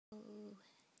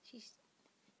She's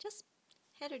just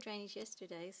had her drainage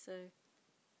yesterday, so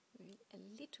a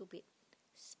little bit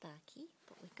sparky,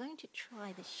 but we're going to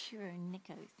try the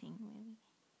Shironeko thing where we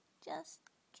just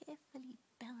carefully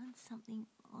balance something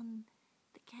on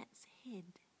the cat's head.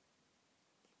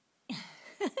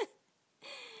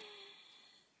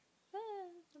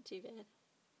 Not too bad.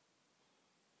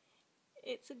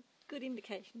 It's a good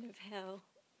indication of how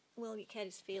well your cat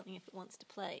is feeling if it wants to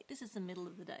play. This is the middle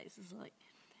of the day. This is like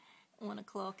 1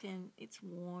 o'clock and it's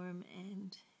warm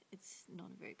and it's not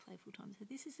a very playful time. So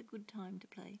this is a good time to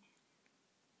play.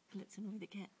 Let's annoy the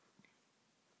cat.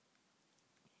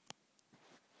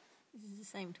 This is the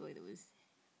same toy that was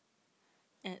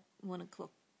at 1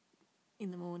 o'clock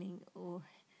in the morning or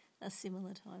a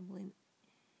similar time when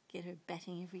get her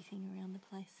batting everything around the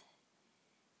place.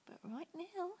 But right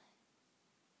now,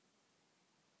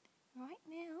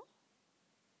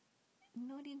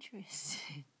 not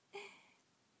interested.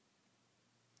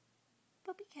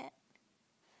 Puppy cat.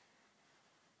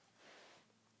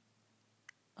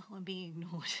 Oh, I'm being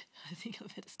ignored. I think I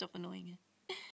better stop annoying her.